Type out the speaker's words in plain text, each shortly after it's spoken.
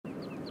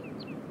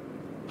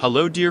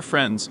Hello dear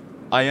friends,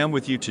 I am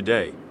with you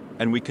today,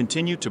 and we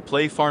continue to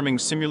play Farming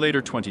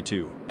Simulator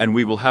 22, and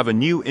we will have a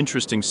new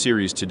interesting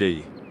series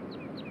today.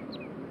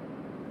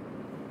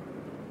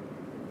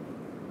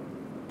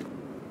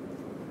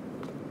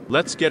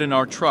 Let's get in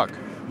our truck.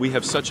 We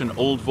have such an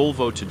old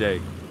Volvo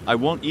today. I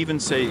won't even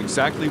say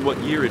exactly what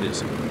year it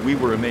is. We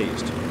were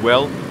amazed.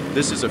 Well,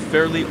 this is a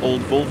fairly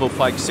old Volvo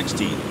Fike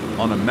 16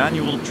 on a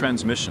manual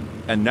transmission.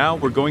 And now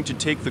we're going to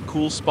take the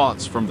cool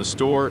spots from the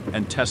store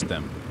and test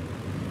them.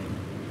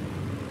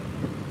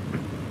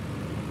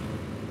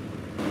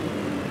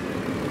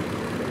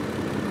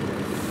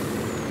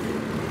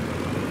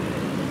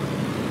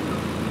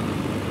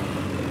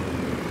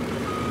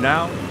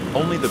 Now,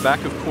 only the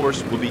back of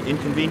course will be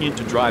inconvenient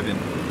to drive in,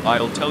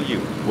 I'll tell you.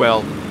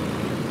 Well,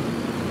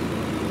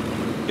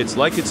 it's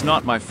like it's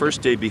not my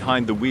first day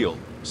behind the wheel,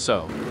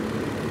 so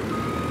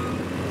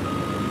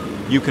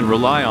you can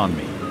rely on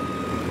me.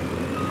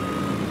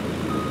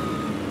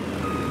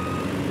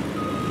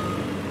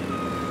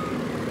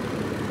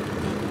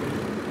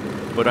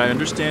 But I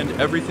understand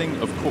everything,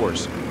 of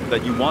course,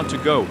 that you want to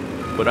go,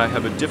 but I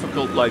have a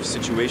difficult life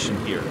situation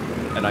here,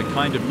 and I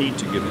kind of need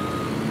to give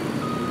in.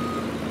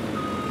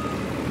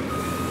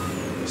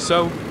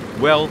 So,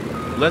 well,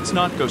 let's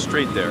not go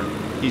straight there.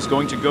 He's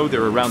going to go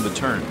there around the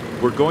turn.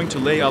 We're going to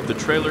lay out the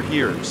trailer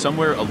here,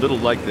 somewhere a little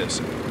like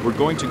this. We're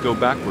going to go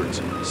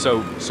backwards,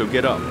 so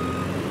get up.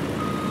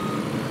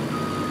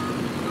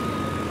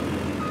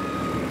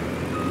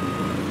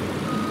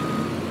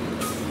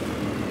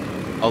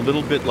 A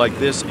little bit like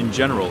this in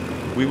general.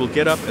 We will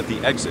get up at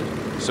the exit,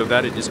 so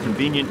that it is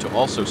convenient to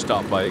also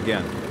stop by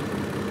again.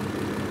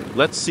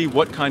 Let's see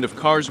what kind of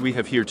cars we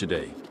have here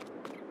today.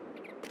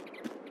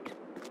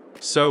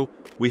 So,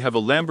 we have a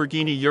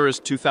Lamborghini Urus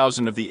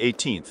 2000 of the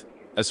 18th,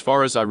 as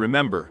far as I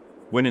remember,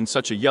 when in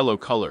such a yellow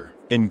color,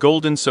 in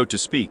golden so to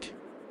speak.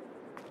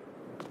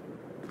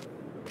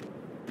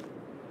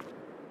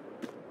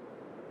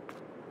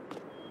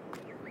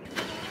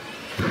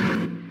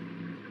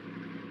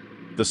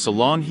 The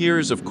salon here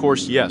is of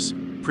course yes,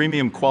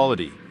 premium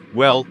quality,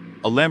 well,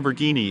 a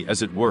Lamborghini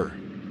as it were.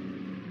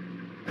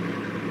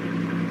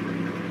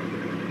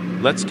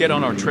 Let's get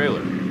on our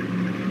trailer.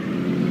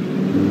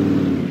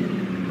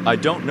 I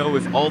don't know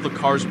if all the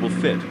cars will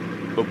fit,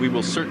 but we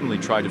will certainly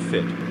try to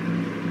fit.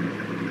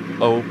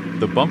 Oh,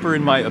 the bumper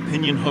in my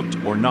opinion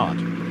hooked or not.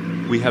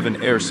 We have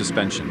an air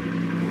suspension.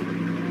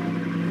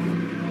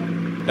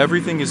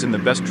 Everything is in the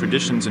best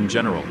traditions in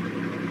general.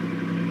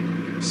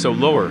 So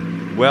lower,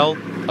 well,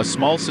 a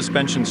small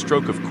suspension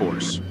stroke of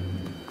course.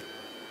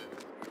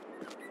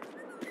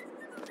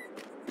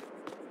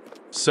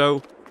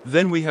 So,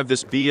 then we have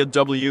this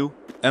BMW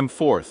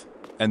M4,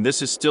 and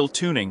this is still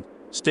tuning,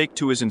 Stake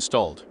 2 is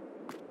installed.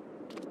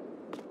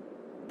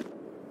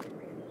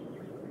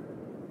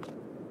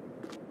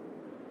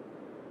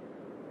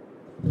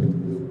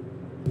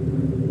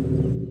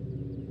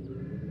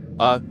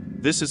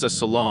 This is a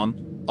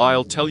salon,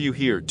 I'll tell you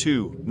here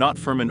too, not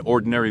from an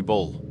ordinary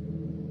bull.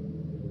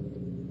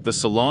 The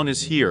salon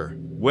is here,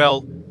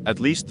 well, at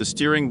least the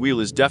steering wheel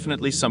is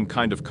definitely some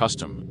kind of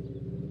custom.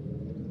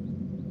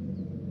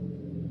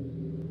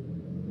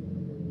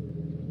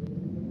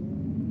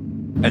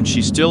 And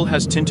she still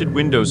has tinted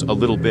windows a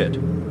little bit.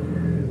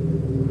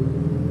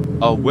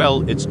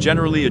 Well, it's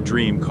generally a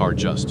dream car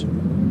just.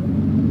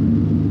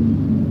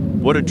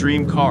 What a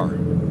dream car.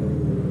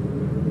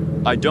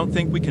 I don't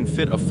think we can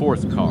fit a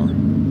fourth car.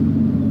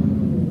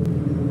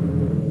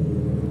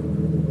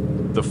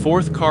 The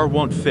fourth car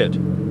won't fit,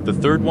 the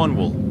third one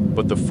will,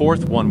 but the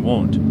fourth one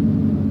won't.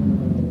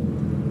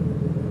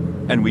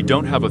 And we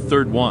don't have a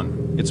third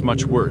one, it's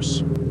much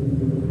worse.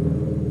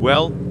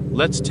 Well,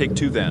 let's take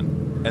two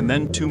then, and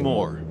then two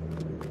more.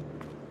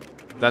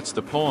 That's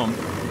the poem,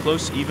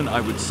 close even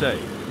I would say.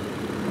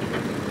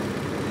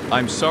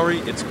 I'm sorry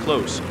it's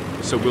close,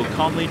 so we'll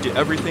calmly do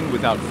everything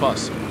without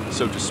fuss,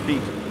 so to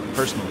speak,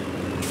 personally.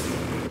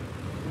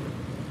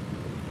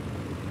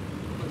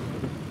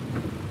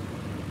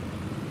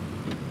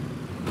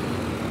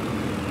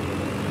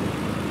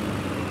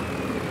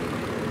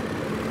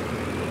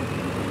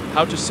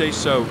 How to say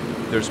so,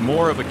 there's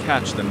more of a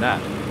catch than that,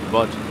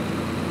 but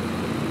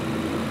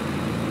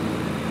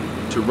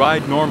to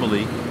ride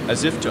normally,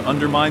 as if to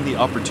undermine the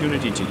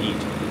opportunity to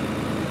eat.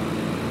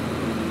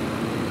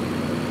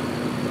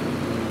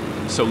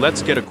 So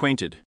let's get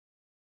acquainted.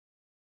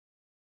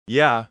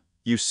 Yeah,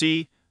 you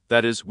see,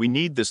 that is, we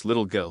need this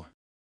little girl.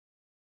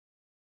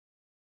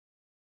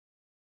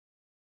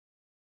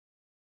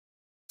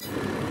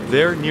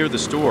 There near the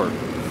store,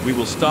 we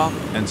will stop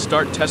and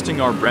start testing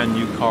our brand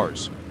new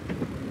cars.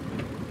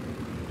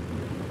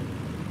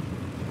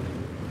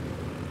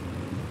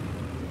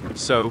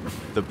 So,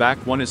 the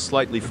back one is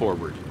slightly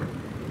forward.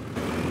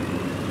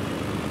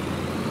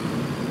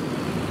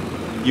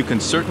 You can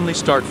certainly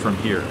start from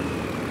here.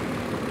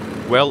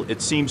 Well,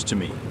 it seems to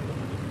me.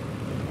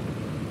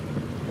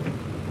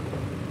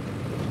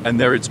 And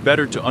there it's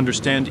better to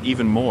understand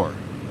even more.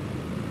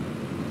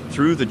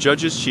 Through the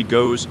judges she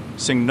goes,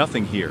 sing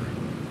nothing here.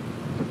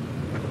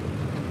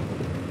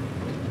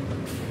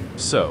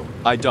 So,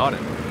 I dot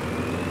it.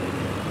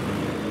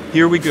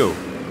 Here we go.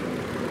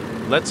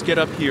 Let's get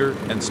up here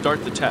and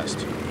start the test.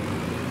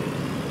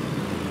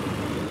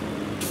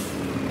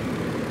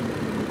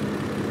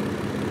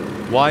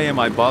 Why am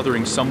I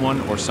bothering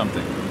someone or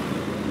something?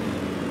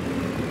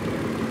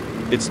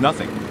 It's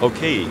nothing.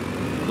 Okay,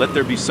 let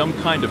there be some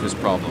kind of his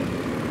problem.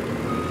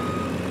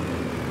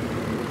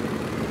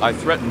 I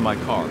threaten my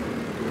car.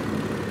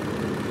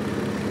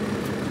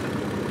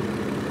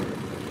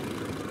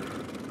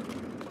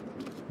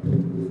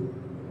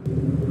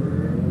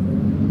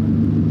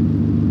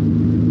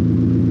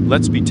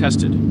 Let's be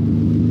tested.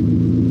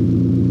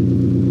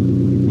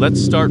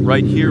 Let's start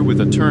right here with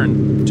a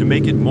turn to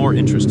make it more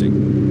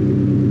interesting.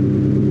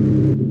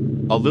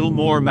 A little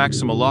more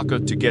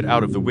Maximalaka to get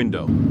out of the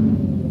window.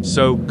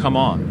 So, come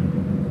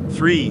on.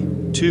 3,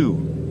 2,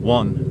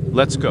 1,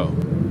 let's go.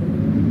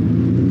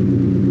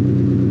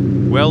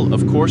 Well,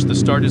 of course the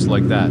start is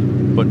like that,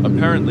 but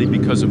apparently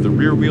because of the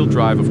rear-wheel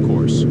drive, of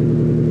course.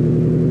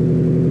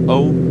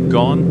 Oh,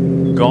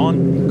 gone,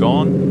 gone,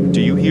 gone.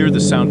 Do you hear the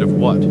sound of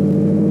what?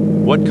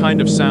 What kind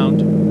of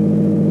sound?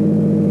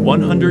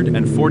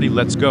 140,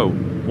 let's go.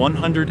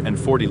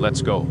 140,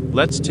 let's go.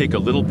 Let's take a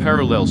little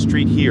parallel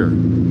street here.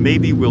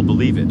 Maybe we'll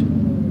believe it.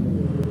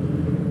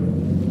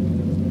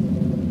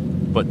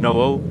 But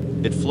no,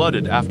 it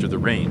flooded after the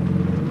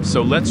rain.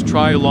 So let's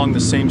try along the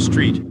same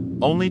street,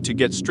 only to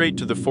get straight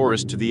to the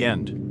forest to the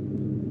end.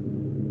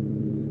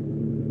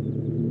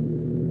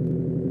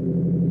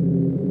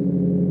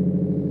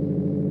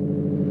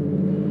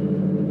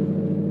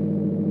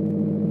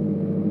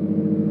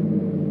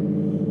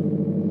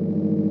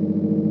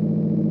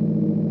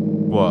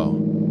 Whoa.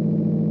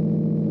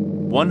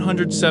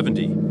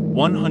 170,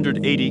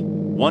 180,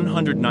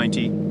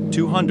 190,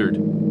 200.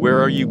 Where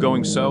are you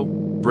going so?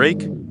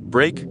 Brake,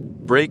 brake,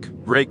 brake,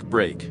 brake,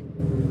 brake.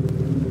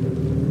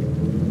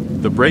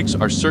 The brakes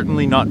are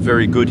certainly not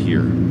very good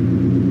here.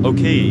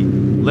 Okay,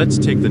 let's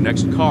take the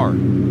next car.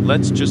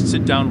 Let's just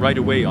sit down right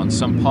away on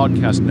some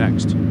podcast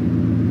next.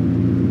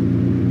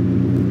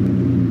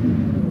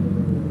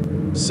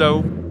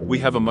 So, we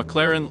have a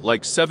McLaren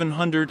like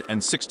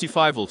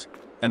 765 volt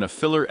and a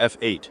filler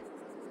F8.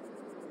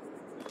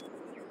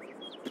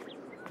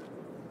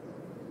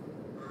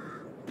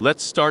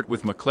 Let's start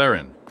with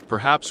McLaren.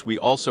 Perhaps we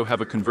also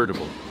have a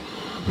convertible.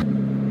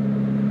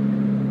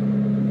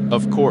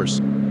 Of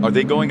course, are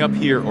they going up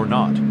here or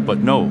not? But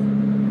no.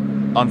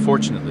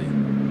 Unfortunately.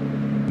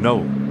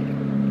 No.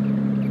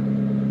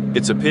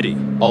 It's a pity.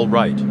 All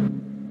right.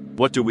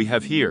 What do we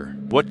have here?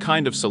 What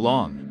kind of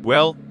salon?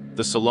 Well,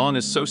 the salon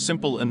is so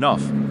simple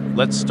enough.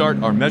 Let's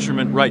start our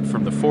measurement right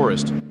from the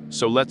forest,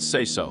 so let's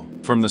say so.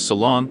 From the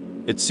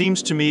salon, it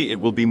seems to me it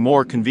will be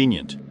more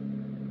convenient.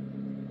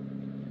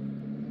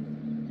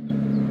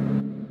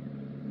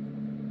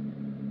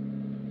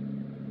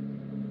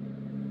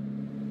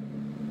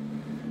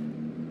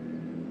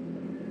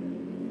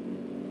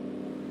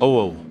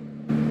 Oh,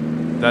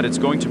 that it's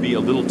going to be a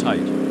little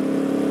tight.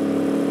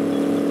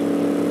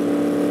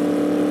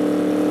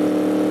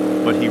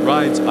 But he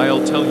rides,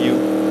 I'll tell you,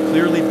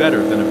 clearly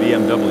better than a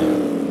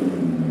BMW.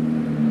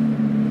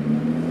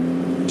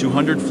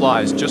 200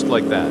 flies just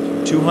like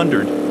that.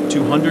 200,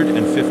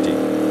 250.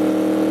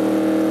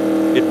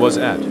 It was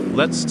at.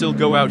 Let's still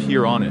go out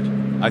here on it.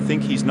 I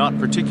think he's not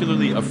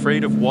particularly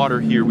afraid of water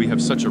here. We have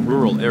such a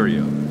rural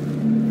area.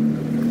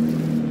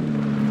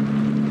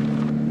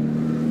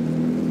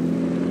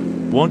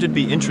 Won't it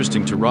be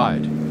interesting to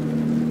ride?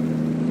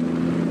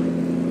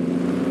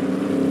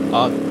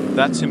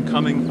 That's him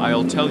coming,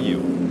 I'll tell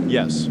you.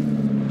 Yes.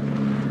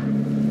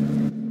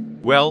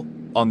 Well,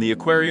 on the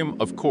aquarium,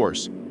 of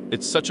course.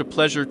 It's such a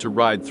pleasure to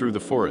ride through the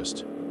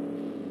forest.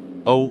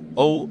 Oh.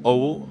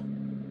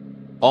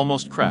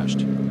 Almost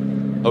crashed.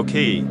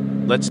 Okay,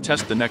 let's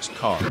test the next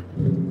car.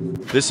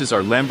 This is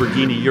our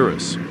Lamborghini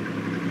Urus.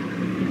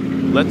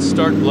 Let's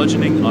start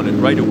bludgeoning on it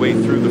right away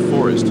through the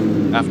forest.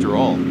 After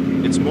all,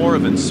 it's more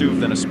of an SUV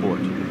than a sport.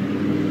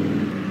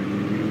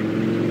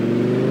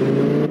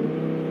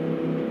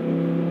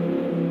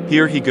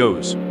 Here he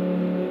goes.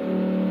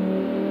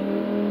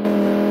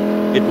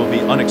 It will be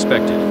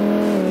unexpected.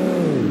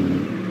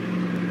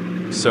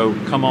 So,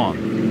 come on.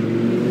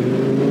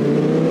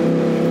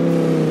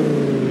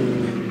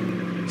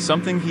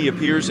 Something he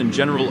appears in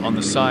general on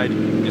the side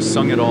is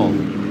sung at all.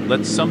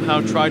 Let's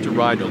somehow try to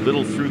ride a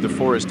little through the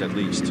forest at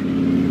least.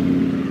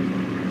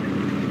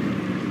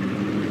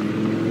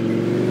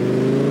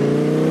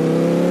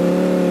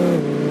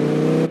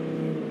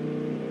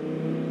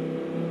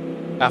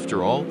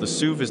 After all, the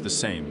SUV is the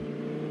same.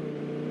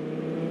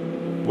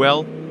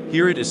 Well,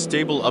 here it is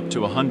stable up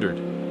to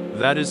 100.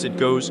 That is, it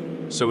goes,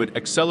 so it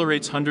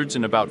accelerates hundreds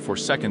in about 4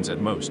 seconds at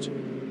most.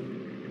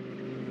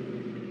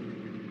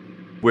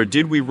 Where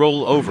did we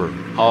roll over?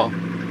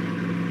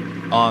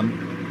 On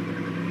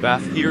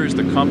Bath. Here is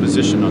the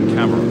composition on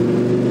camera.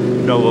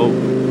 No,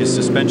 his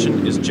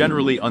suspension is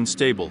generally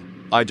unstable.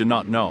 I do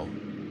not know.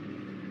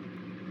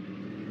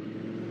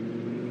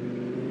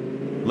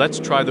 Let's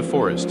try the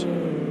forest.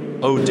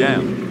 Oh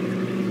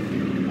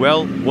damn.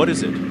 Well, what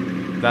is it?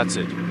 That's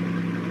it.